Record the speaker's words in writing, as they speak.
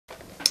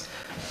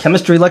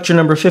Chemistry lecture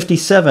number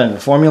 57,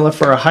 formula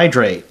for a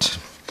hydrate.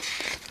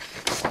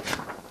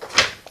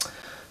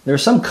 There are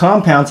some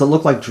compounds that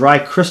look like dry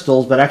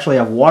crystals but actually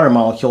have water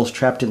molecules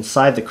trapped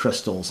inside the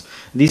crystals.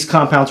 These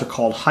compounds are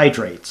called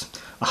hydrates.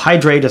 A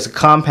hydrate is a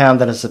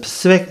compound that has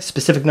a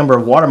specific number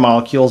of water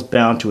molecules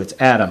bound to its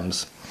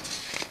atoms.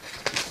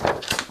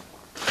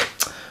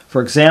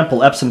 For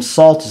example, Epsom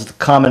salt is the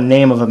common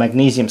name of a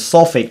magnesium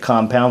sulfate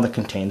compound that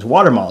contains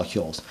water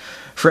molecules.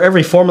 For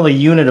every formula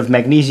unit of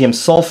magnesium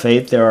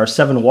sulfate, there are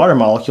 7 water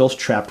molecules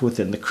trapped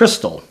within the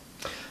crystal.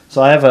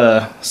 So I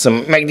have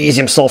some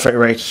magnesium sulfate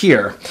right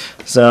here.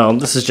 So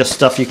this is just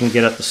stuff you can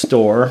get at the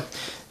store.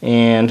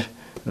 And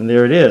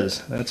there it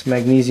is. That's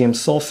magnesium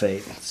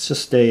sulfate. It's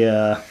just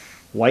a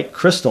white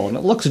crystal. And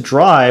it looks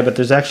dry, but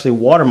there's actually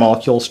water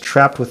molecules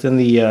trapped within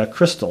the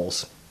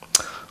crystals.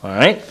 All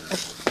right.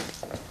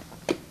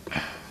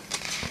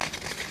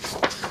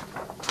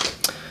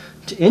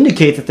 To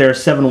indicate that there are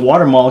 7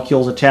 water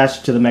molecules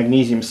attached to the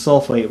magnesium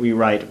sulfate, we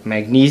write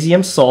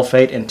magnesium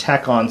sulfate and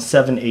tack on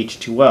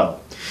 7H2O.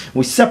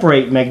 We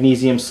separate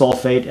magnesium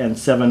sulfate and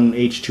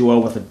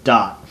 7H2O with a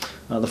dot.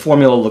 The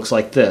formula looks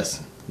like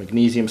this: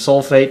 magnesium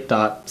sulfate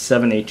dot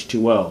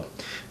 7H2O.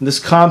 And this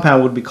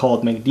compound would be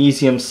called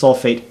magnesium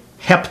sulfate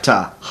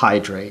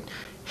heptahydrate.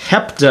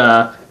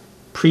 Hepta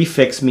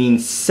prefix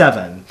means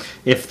 7.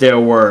 If there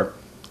were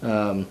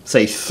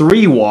say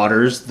 3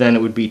 waters, then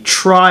it would be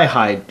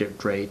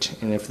trihydrate,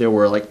 and if there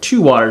were like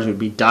 2 waters, it would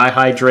be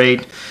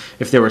dihydrate.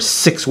 If there were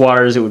 6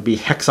 waters, it would be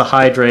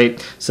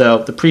hexahydrate.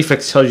 So the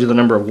prefix tells you the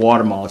number of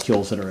water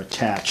molecules that are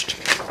attached.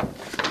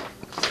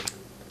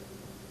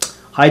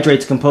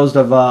 Hydrates composed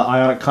of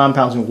ionic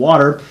compounds and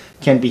water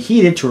can be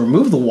heated to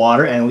remove the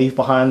water and leave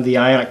behind the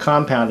ionic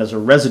compound as a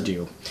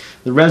residue.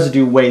 The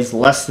residue weighs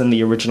less than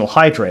the original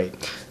hydrate.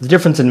 The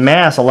difference in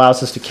mass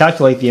allows us to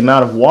calculate the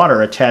amount of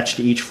water attached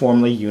to each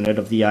formula unit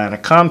of the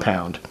ionic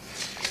compound.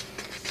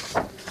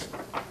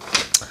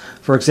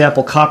 For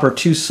example, copper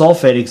 2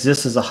 sulfate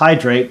exists as a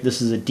hydrate.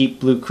 This is a deep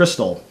blue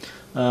crystal.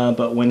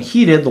 But when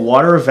heated, the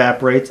water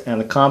evaporates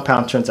and the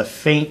compound turns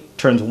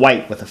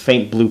white with a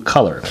faint blue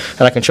color.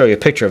 And I can show you a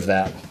picture of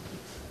that.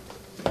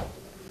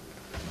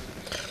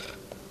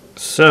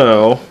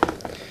 So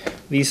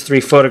these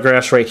 3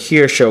 photographs right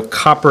here show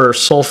copper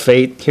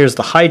sulfate. Here's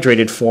the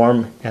hydrated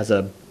form, has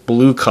a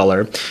blue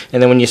color.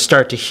 And then when you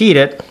start to heat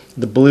it,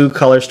 the blue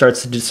color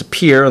starts to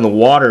disappear and the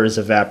water is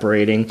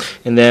evaporating.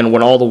 And then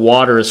when all the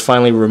water is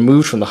finally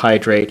removed from the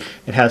hydrate,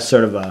 it has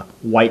sort of a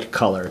white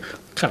color.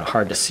 Kind of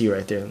hard to see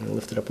right there. Let me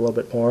lift it up a little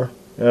bit more.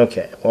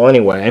 Okay, well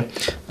anyway,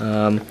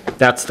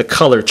 that's the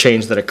color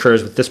change that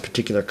occurs with this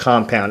particular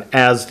compound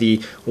as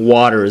the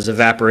water is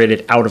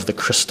evaporated out of the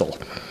crystal.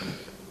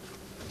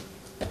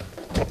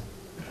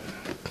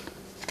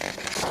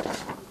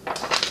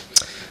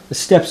 The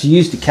steps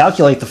used to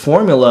calculate the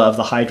formula of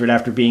the hydrate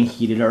after being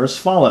heated are as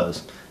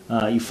follows.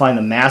 You find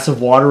the mass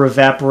of water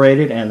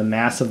evaporated and the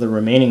mass of the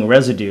remaining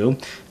residue,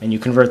 and you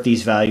convert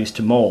these values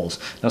to moles.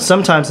 Now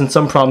sometimes in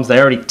some problems they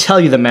already tell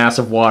you the mass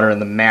of water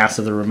and the mass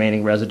of the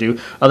remaining residue.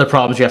 Other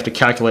problems you have to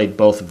calculate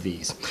both of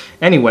these.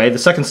 Anyway, the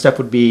second step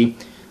would be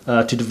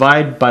to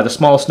divide by the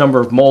smallest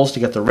number of moles to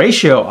get the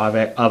ratio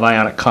of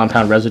ionic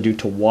compound residue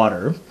to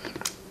water.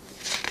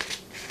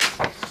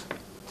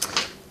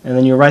 And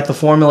then you write the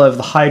formula of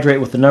the hydrate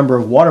with the number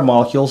of water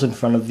molecules in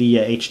front of the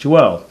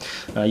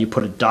H2O. You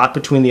put a dot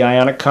between the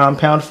ionic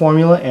compound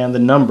formula and the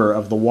number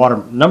of water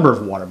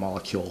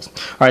molecules.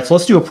 All right, so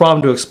let's do a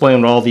problem to explain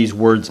what all these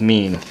words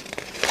mean.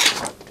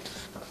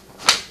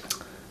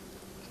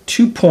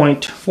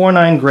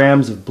 2.49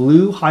 grams of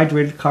blue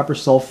hydrated copper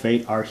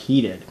sulfate are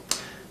heated.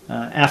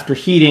 After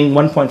heating,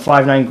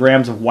 1.59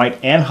 grams of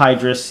white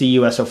anhydrous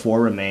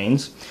CuSO4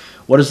 remains.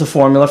 What is the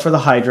formula for the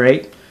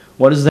hydrate?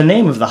 What is the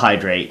name of the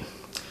hydrate?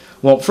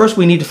 Well, first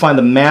we need to find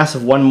the mass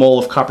of 1 mole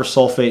of copper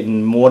sulfate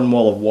and 1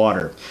 mole of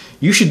water.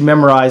 You should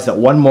memorize that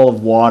 1 mole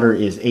of water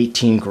is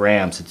 18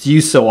 grams. It's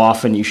used so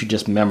often you should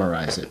just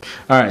memorize it.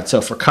 Alright, so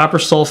for copper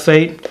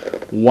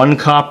sulfate, 1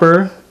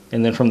 copper,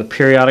 and then from the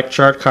periodic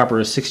chart, copper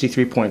is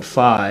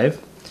 63.5.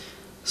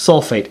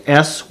 Sulfate,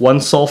 S, 1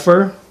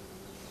 sulfur.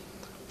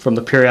 From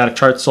the periodic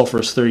chart,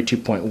 sulfur is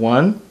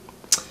 32.1.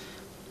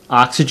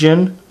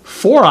 Oxygen,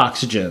 4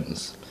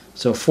 oxygens.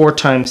 So 4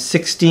 times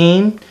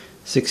 16.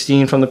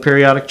 16 from the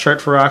periodic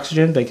chart for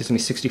oxygen, that gives me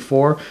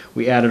 64.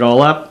 We add it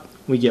all up,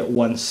 we get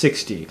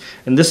 160.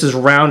 And this is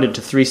rounded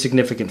to 3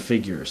 significant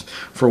figures.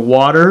 For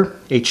water,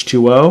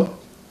 H2O,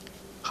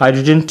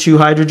 hydrogen, 2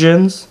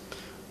 hydrogens.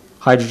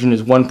 Hydrogen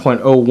is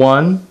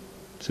 1.01,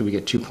 so we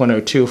get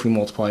 2.02 if we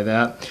multiply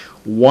that.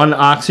 1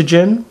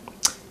 oxygen,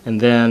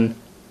 and then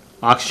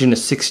oxygen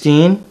is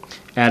 16.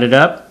 Add it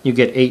up, you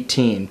get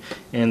 18.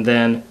 And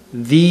then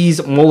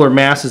these molar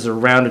masses are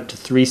rounded to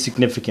 3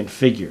 significant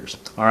figures.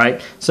 All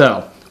right,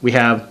 so we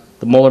have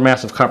the molar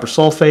mass of copper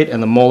sulfate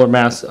and the molar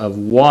mass of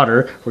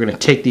water. We're going to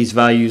take these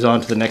values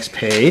onto the next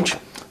page,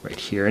 right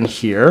here and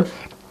here.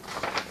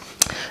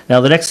 Now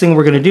the next thing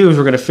we're going to do is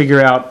we're going to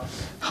figure out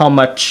how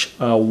much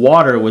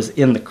water was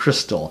in the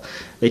crystal.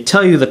 They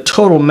tell you the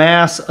total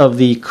mass of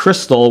the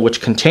crystal,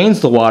 which contains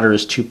the water,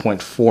 is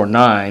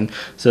 2.49.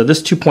 So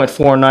this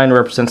 2.49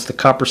 represents the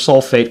copper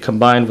sulfate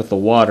combined with the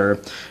water.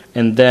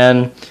 And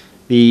then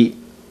the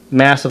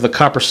mass of the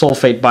copper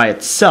sulfate by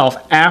itself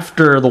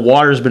after the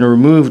water has been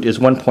removed is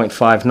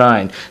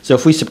 1.59. So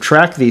if we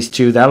subtract these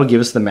two, that'll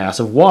give us the mass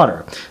of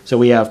water. So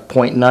we have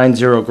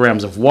 0.90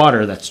 grams of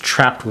water that's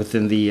trapped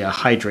within the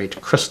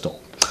hydrate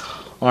crystal.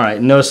 All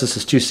right, notice this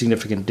is two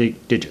significant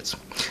digits.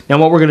 Now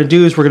what we're going to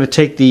do is we're going to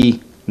take the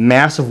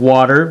mass of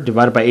water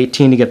divided by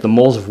 18 to get the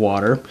moles of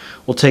water.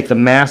 We'll take the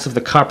mass of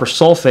the copper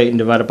sulfate and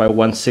divide it by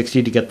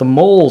 160 to get the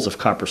moles of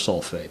copper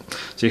sulfate.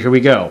 So here we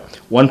go.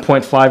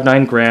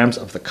 1.59 grams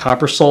of the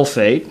copper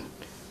sulfate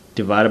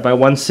divided by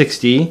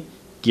 160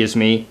 gives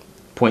me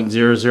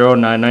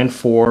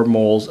 0.00994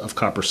 moles of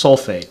copper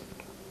sulfate.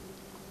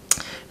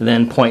 And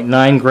then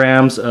 0.9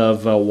 grams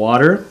of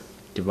water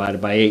divided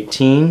by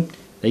 18,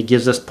 that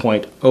gives us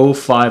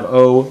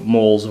 0.050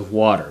 moles of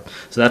water.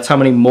 So that's how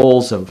many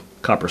moles of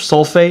copper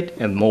sulfate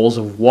and moles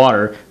of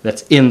water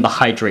that's in the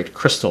hydrate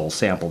crystal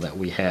sample that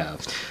we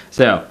have.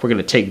 So we're going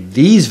to take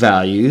these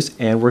values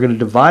and we're going to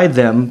divide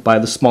them by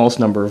the smallest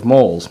number of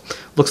moles.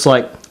 Looks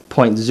like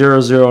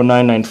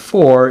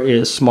 0.00994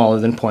 is smaller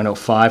than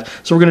 0.05,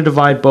 so we're going to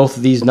divide both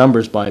of these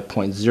numbers by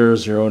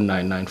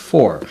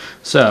 0.00994.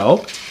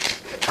 So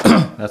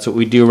that's what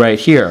we do right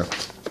here.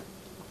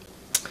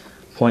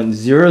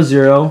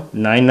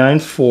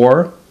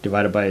 0.00994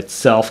 divided by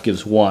itself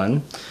gives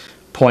 1.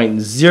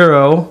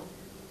 0.050,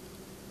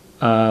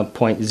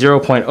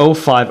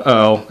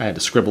 I had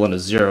to scribble in a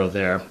 0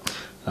 there.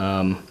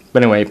 But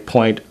anyway,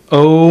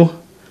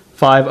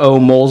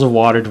 0.050 moles of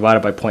water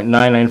divided by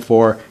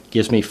 0.994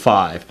 gives me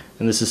 5.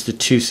 And this is the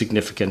two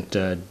significant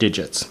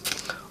digits.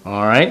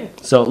 All right,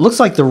 so it looks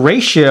like the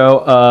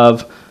ratio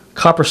of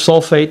copper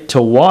sulfate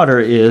to water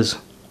is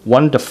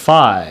 1 to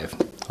 5.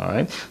 All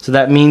right, so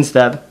that means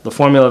that the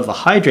formula of the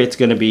hydrate is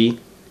going to be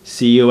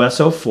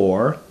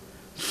CuSO4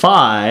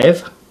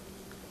 5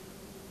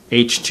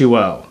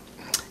 H2O.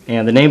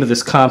 And the name of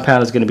this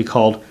compound is going to be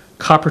called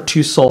copper 2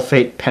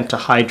 sulfate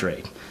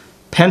pentahydrate.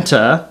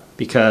 Penta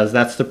because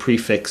that's the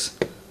prefix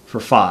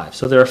for 5.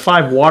 So there are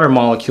 5 water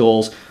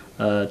molecules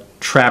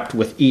trapped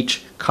with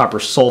each copper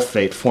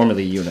sulfate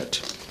formula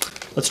unit.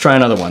 Let's try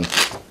another one.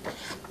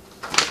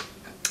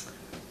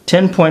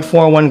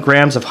 10.41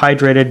 grams of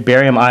hydrated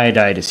barium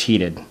iodide is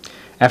heated.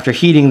 After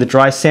heating, the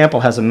dry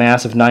sample has a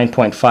mass of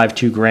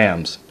 9.52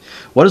 grams.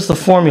 What is the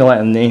formula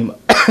and name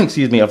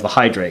excuse me, of the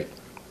hydrate?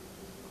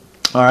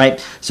 All right,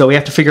 so we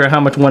have to figure out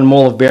how much 1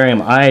 mole of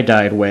barium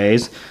iodide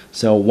weighs.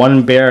 So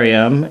 1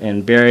 barium,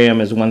 and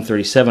barium is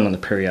 137 on the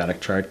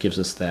periodic chart, gives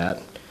us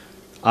that.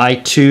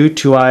 I2,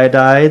 2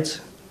 iodides,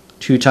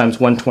 2 times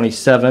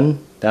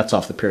 127, that's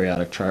off the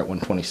periodic chart,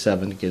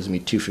 127, it gives me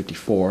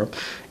 254.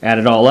 Add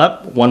it all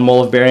up, 1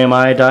 mole of barium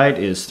iodide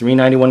is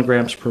 391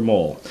 grams per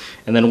mole.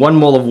 And then 1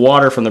 mole of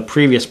water from the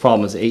previous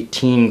problem is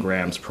 18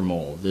 grams per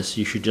mole. This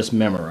you should just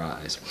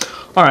memorize.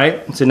 All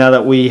right, so now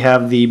that we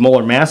have the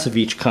molar mass of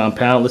each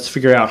compound, let's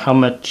figure out how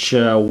much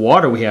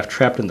water we have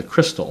trapped in the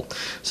crystal.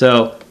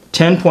 So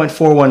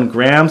 10.41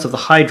 grams of the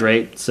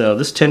hydrate, so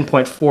this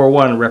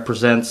 10.41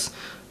 represents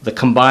the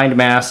combined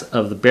mass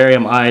of the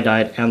barium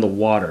iodide and the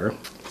water.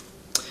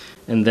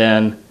 And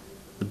then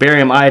the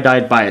barium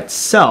iodide by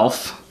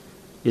itself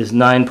is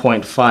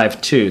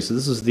 9.52. So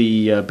this is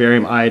the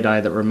barium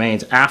iodide that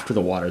remains after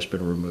the water has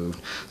been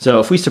removed. So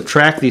if we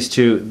subtract these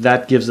two,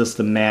 that gives us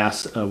the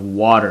mass of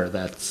water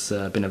that's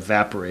been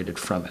evaporated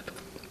from it.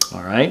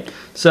 All right,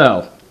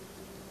 so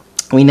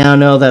we now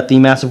know that the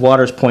mass of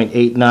water is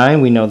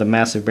 0.89. We know the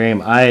mass of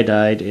barium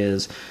iodide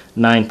is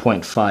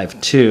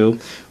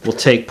 9.52. We'll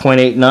take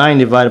 0.89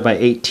 divided by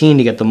 18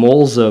 to get the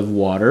moles of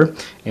water,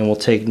 and we'll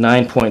take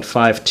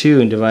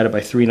 9.52 and divide it by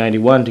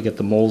 391 to get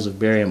the moles of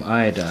barium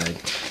iodide.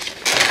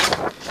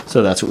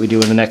 So that's what we do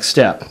in the next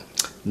step.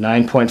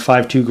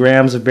 9.52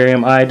 grams of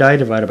barium iodide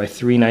divided by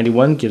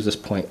 391 gives us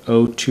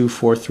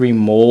 0.0243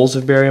 moles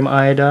of barium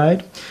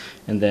iodide.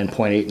 And then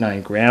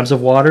 0.89 grams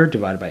of water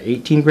divided by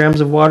 18 grams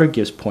of water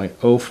gives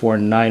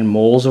 0.049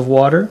 moles of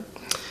water.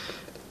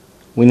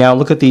 We now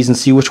look at these and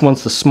see which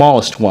one's the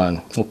smallest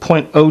one. Well,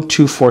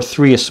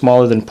 0.0243 is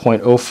smaller than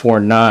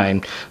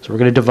 0.049, so we're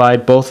going to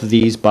divide both of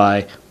these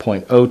by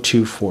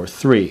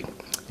 0.0243.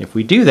 If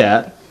we do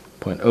that,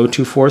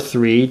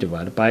 0.0243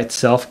 divided by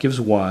itself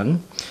gives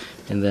 1,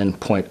 and then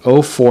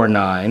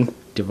 0.049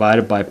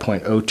 divided by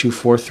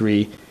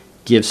 0.0243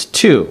 gives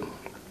 2.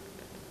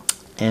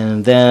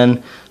 And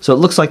then, so it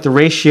looks like the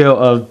ratio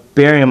of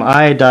barium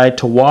iodide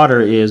to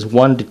water is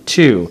 1 to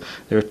 2.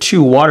 There are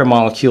 2 water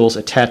molecules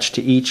attached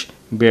to each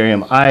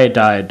barium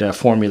iodide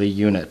formula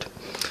unit.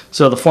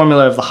 So the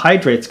formula of the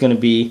hydrate is going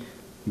to be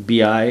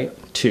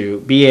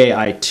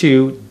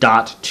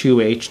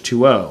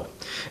BAI2.2H2O.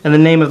 And the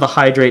name of the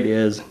hydrate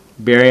is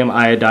barium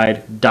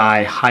iodide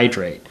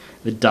dihydrate.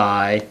 The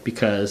di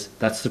because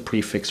that's the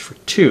prefix for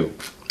 2.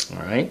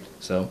 All right,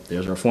 so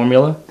there's our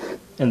formula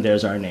and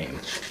there's our name.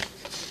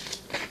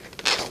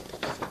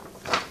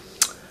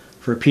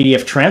 For a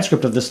PDF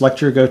transcript of this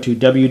lecture, go to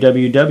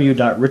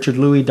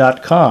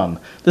www.richardlouis.com.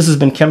 This has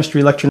been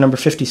Chemistry Lecture number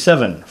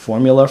 57,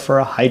 Formula for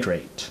a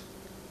Hydrate.